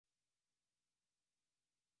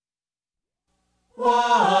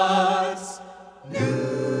What's new?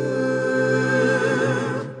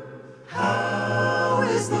 How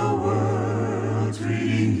is the world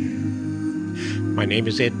treating you? My name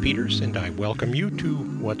is Ed Peters, and I welcome you to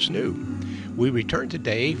What's New. We return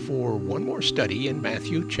today for one more study in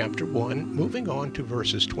Matthew chapter 1, moving on to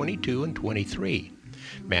verses 22 and 23.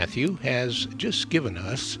 Matthew has just given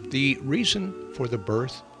us the reason for the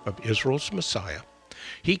birth of Israel's Messiah.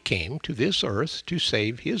 He came to this earth to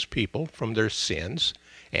save his people from their sins,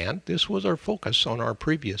 and this was our focus on our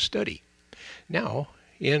previous study. Now,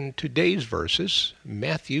 in today's verses,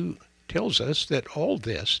 Matthew tells us that all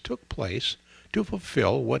this took place to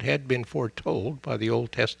fulfill what had been foretold by the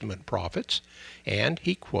Old Testament prophets, and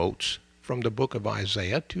he quotes from the book of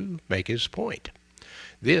Isaiah to make his point.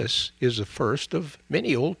 This is the first of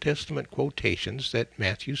many Old Testament quotations that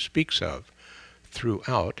Matthew speaks of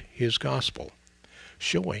throughout his gospel,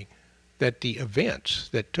 showing that the events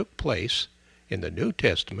that took place in the New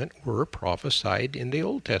Testament were prophesied in the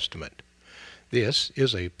Old Testament. This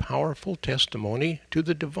is a powerful testimony to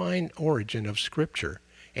the divine origin of Scripture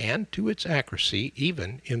and to its accuracy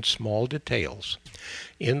even in small details.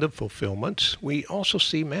 In the fulfillments, we also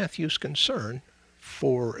see Matthew's concern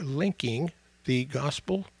for linking the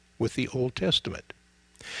Gospel with the Old Testament.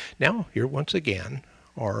 Now, here once again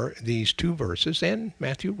are these two verses, and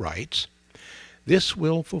Matthew writes, "This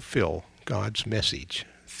will fulfill God's message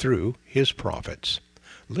through his prophets.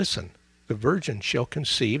 Listen, the virgin shall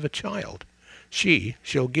conceive a child. She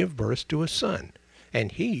shall give birth to a son,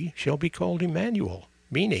 and he shall be called Emmanuel,"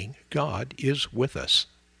 meaning God is with us.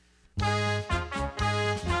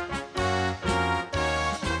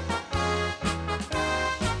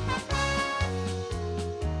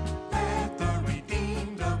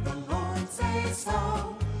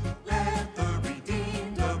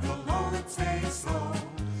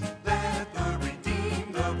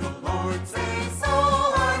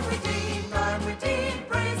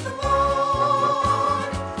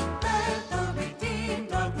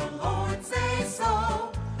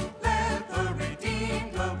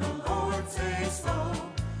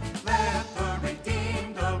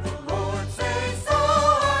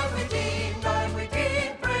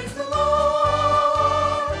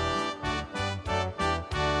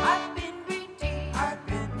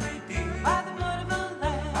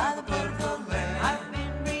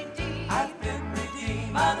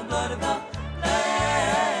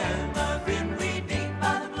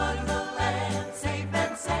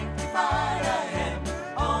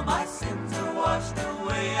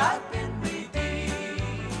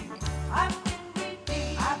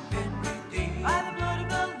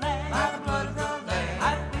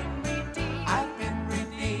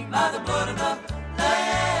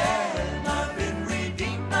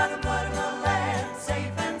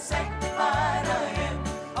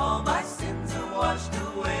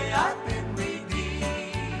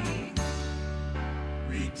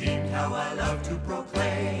 How I love to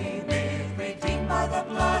proclaim it, redeemed by the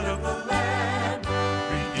blood of the Lamb,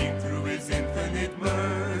 redeemed through his infinite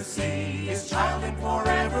mercy, his child and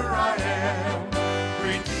forever I am.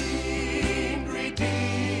 Redeemed,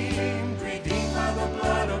 redeemed, redeemed by the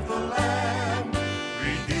blood of the Lamb,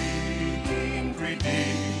 redeemed,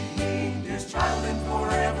 redeemed, his child and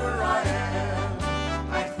forever I am.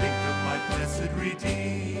 I think of my blessed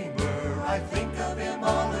Redeemer, I think of him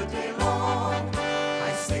all the day long.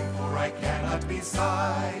 I cannot be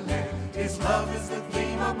silent, his love is the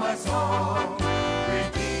theme of my song.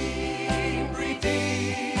 Redeemed,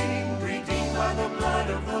 redeemed, redeemed by the blood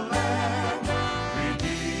of the Lamb.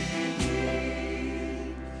 Redeemed,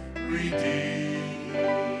 redeemed,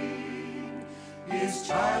 his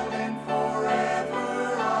child and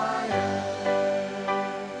forever I am.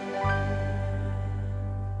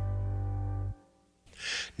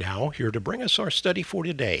 Now, here to bring us our study for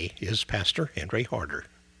today is Pastor Henry Harder.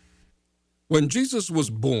 When Jesus was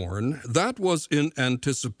born, that was in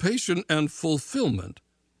anticipation and fulfillment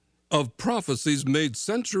of prophecies made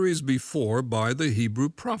centuries before by the Hebrew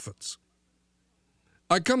prophets.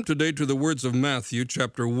 I come today to the words of Matthew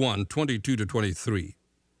chapter 1, 22 to 23.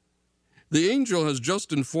 The angel has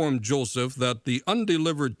just informed Joseph that the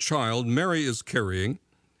undelivered child Mary is carrying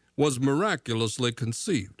was miraculously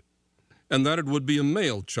conceived, and that it would be a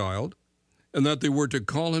male child, and that they were to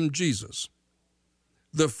call him Jesus.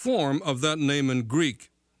 The form of that name in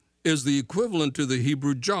Greek is the equivalent to the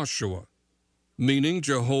Hebrew Joshua, meaning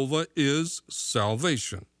Jehovah is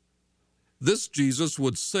salvation. This Jesus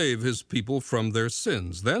would save his people from their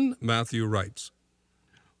sins. Then Matthew writes,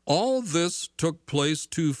 all this took place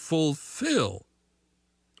to fulfill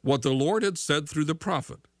what the Lord had said through the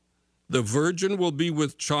prophet. The virgin will be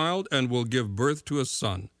with child and will give birth to a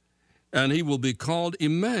son, and he will be called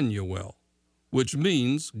Emmanuel, which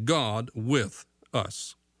means God with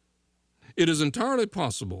us. It is entirely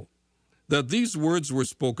possible that these words were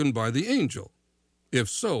spoken by the angel. If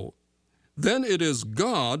so, then it is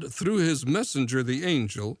God, through his messenger, the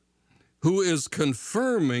angel, who is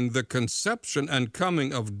confirming the conception and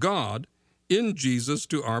coming of God in Jesus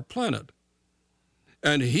to our planet.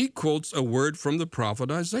 And he quotes a word from the prophet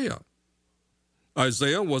Isaiah.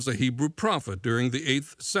 Isaiah was a Hebrew prophet during the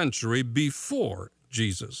 8th century before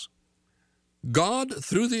Jesus. God,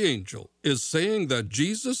 through the angel, is saying that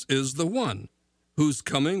Jesus is the one whose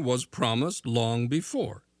coming was promised long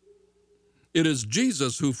before. It is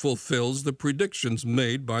Jesus who fulfills the predictions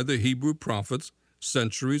made by the Hebrew prophets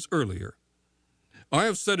centuries earlier. I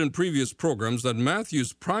have said in previous programs that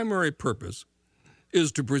Matthew's primary purpose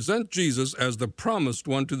is to present Jesus as the promised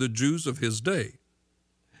one to the Jews of his day.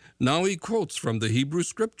 Now he quotes from the Hebrew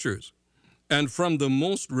Scriptures and from the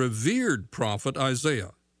most revered prophet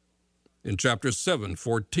Isaiah. In chapter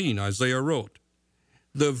 7:14, Isaiah wrote,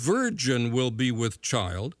 "The virgin will be with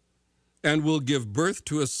child and will give birth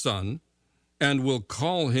to a son and will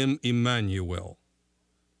call him Emmanuel."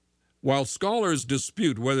 While scholars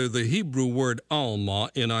dispute whether the Hebrew word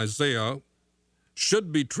Alma in Isaiah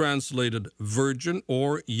should be translated virgin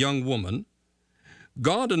or young woman,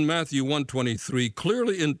 God in Matthew 1:23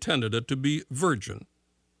 clearly intended it to be virgin.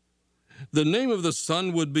 The name of the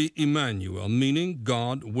son would be Emmanuel, meaning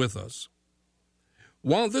God with us.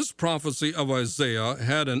 While this prophecy of Isaiah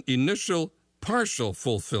had an initial partial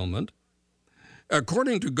fulfillment,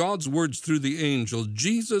 according to God's words through the angel,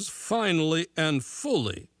 Jesus finally and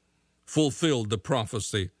fully fulfilled the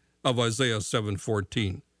prophecy of Isaiah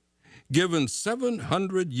 7:14, given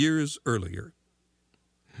 700 years earlier.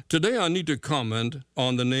 Today I need to comment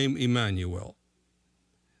on the name Emmanuel.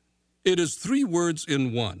 It is 3 words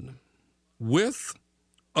in one: with,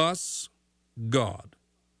 us, God.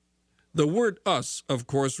 The word us, of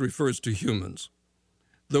course, refers to humans.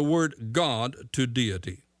 The word God to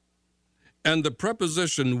deity. And the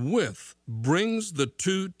preposition with brings the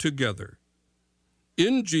two together.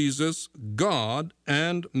 In Jesus, God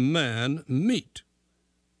and man meet.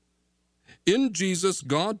 In Jesus,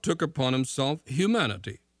 God took upon himself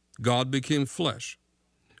humanity. God became flesh.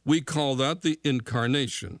 We call that the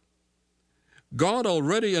incarnation. God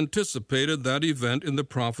already anticipated that event in the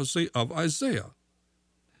prophecy of Isaiah.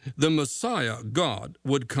 The Messiah, God,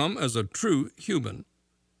 would come as a true human.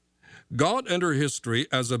 God entered history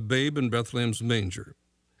as a babe in Bethlehem's manger.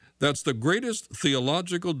 That's the greatest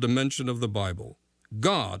theological dimension of the Bible.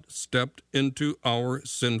 God stepped into our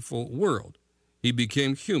sinful world. He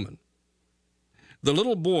became human. The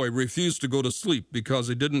little boy refused to go to sleep because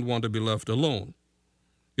he didn't want to be left alone.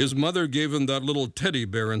 His mother gave him that little teddy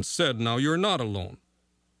bear and said, "Now you're not alone."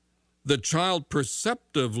 The child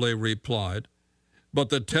perceptively replied, "But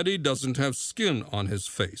the teddy doesn't have skin on his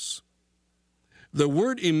face." The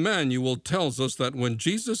word Emmanuel tells us that when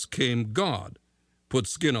Jesus came, God put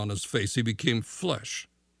skin on his face. He became flesh.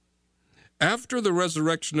 After the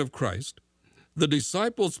resurrection of Christ, the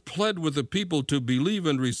disciples pled with the people to believe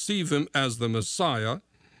and receive him as the Messiah,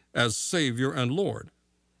 as Savior and Lord.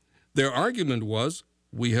 Their argument was,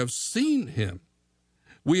 "We have seen him.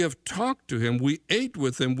 We have talked to him. We ate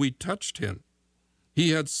with him. We touched him. He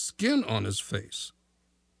had skin on his face."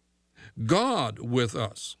 God with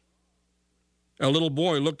us. A little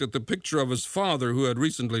boy looked at the picture of his father who had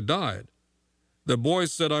recently died. The boy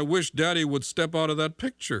said, "I wish Daddy would step out of that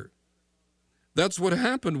picture." That's what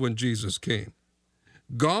happened when Jesus came.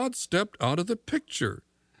 God stepped out of the picture,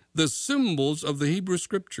 the symbols of the Hebrew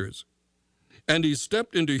Scriptures, and he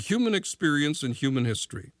stepped into human experience and human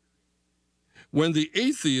history. When the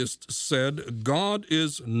atheist said, "God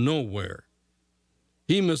is nowhere,"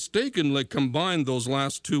 he mistakenly combined those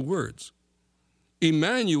last 2 words.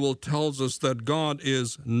 Emmanuel tells us that God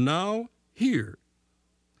is now here.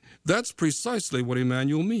 That's precisely what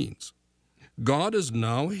Emmanuel means. God is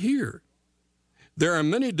now here. There are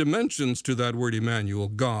many dimensions to that word Emmanuel,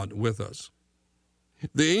 God with us.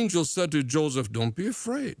 The angel said to Joseph, "Don't be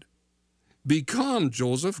afraid. Be calm,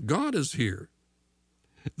 Joseph, God is here."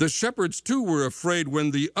 The shepherds too were afraid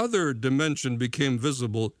when the other dimension became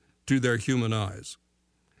visible to their human eyes.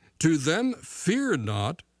 To them, "Fear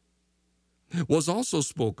not," was also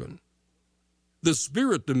spoken. The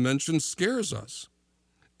spirit dimension scares us,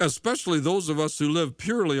 especially those of us who live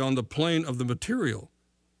purely on the plane of the material.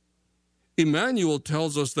 Emmanuel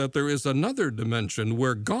tells us that there is another dimension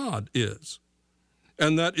where God is,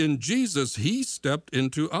 and that in Jesus he stepped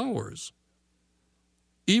into ours.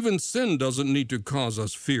 Even sin doesn't need to cause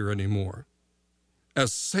us fear anymore. A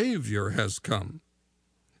Savior has come.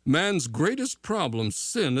 Man's greatest problem,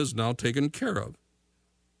 sin, is now taken care of.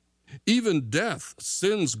 Even death,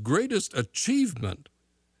 sin's greatest achievement,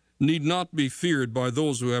 need not be feared by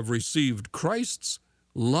those who have received Christ's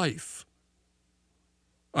life.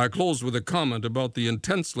 I close with a comment about the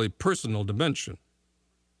intensely personal dimension.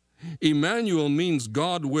 Emmanuel means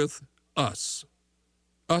God with us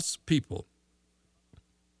people.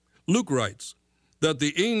 Luke writes that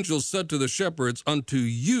the angel said to the shepherds, "Unto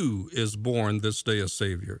you is born this day a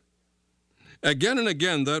Savior." Again and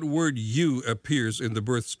again, that word "you" appears in the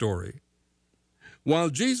birth story.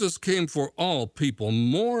 While Jesus came for all people,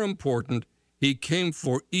 more important, he came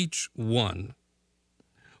for each one.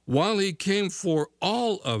 While he came for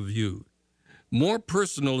all of you, more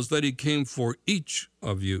personal is that he came for each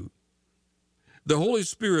of you. The Holy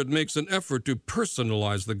Spirit makes an effort to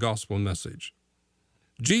personalize the gospel message.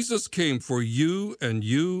 Jesus came for you and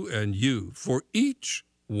you and you, for each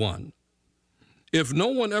one. If no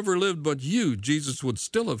one ever lived but you, Jesus would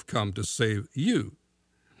still have come to save you.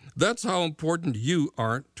 That's how important you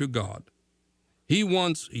are to God. He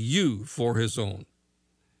wants you for his own.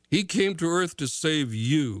 He came to earth to save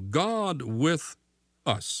you, God with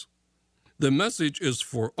us. The message is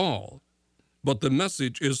for all, but the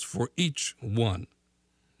message is for each one.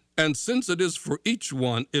 And since it is for each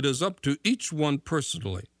one, it is up to each one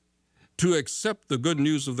personally to accept the good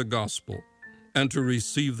news of the gospel and to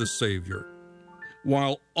receive the Savior.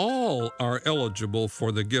 While all are eligible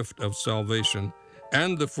for the gift of salvation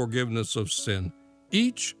and the forgiveness of sin,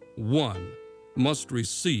 each one must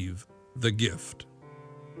receive the gift.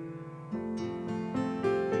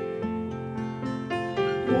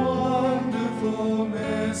 Wonderful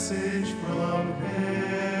message from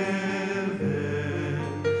heaven,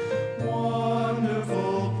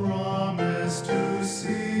 wonderful promise to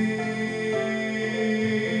sing.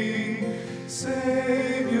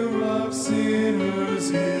 Savior of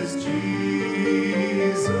sinners is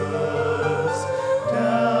Jesus,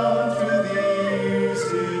 down through the years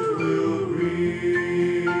it will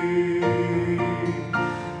ring.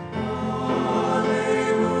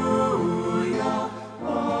 Hallelujah,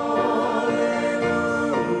 hallelujah,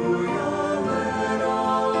 let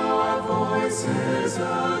all our voices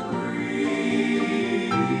agree.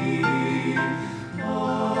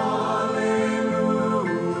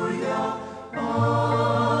 Hallelujah,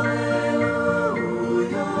 hallelujah,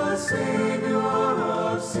 Savior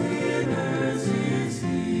of sinners is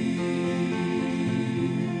he.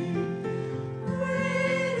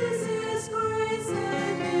 Great is his grace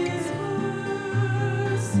and his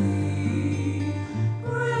mercy.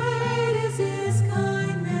 Great is his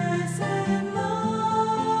kindness and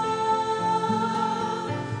love.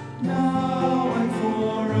 Now and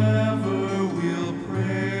forever we'll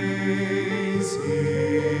praise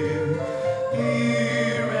him,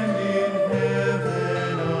 here and in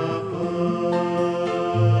heaven above.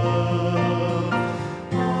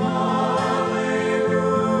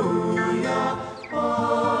 Hallelujah,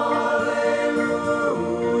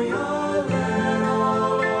 hallelujah, let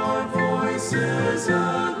all our voices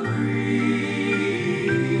agree.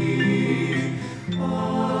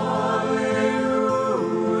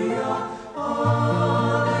 Hallelujah,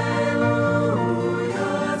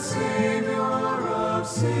 hallelujah, Savior of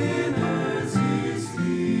sinners is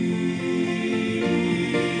he.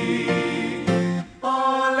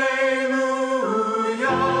 Hallelujah,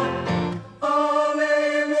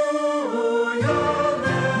 hallelujah,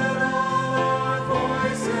 let all our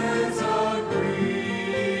voices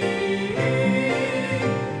agree.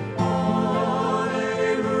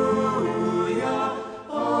 Hallelujah,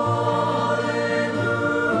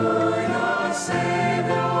 hallelujah,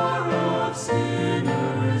 Savior of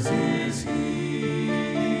sinners is he.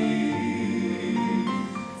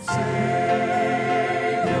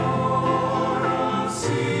 Savior of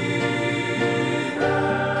sinners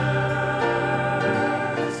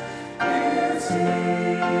is he.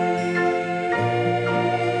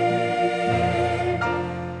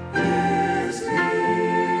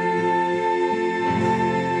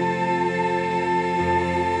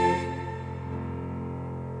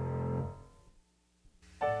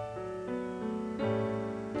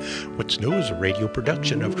 What's New is a radio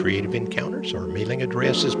production of Creative Encounters. Our mailing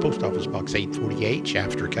address is Post Office Box 848,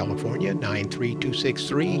 Shafter, California,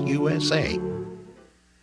 93263, USA.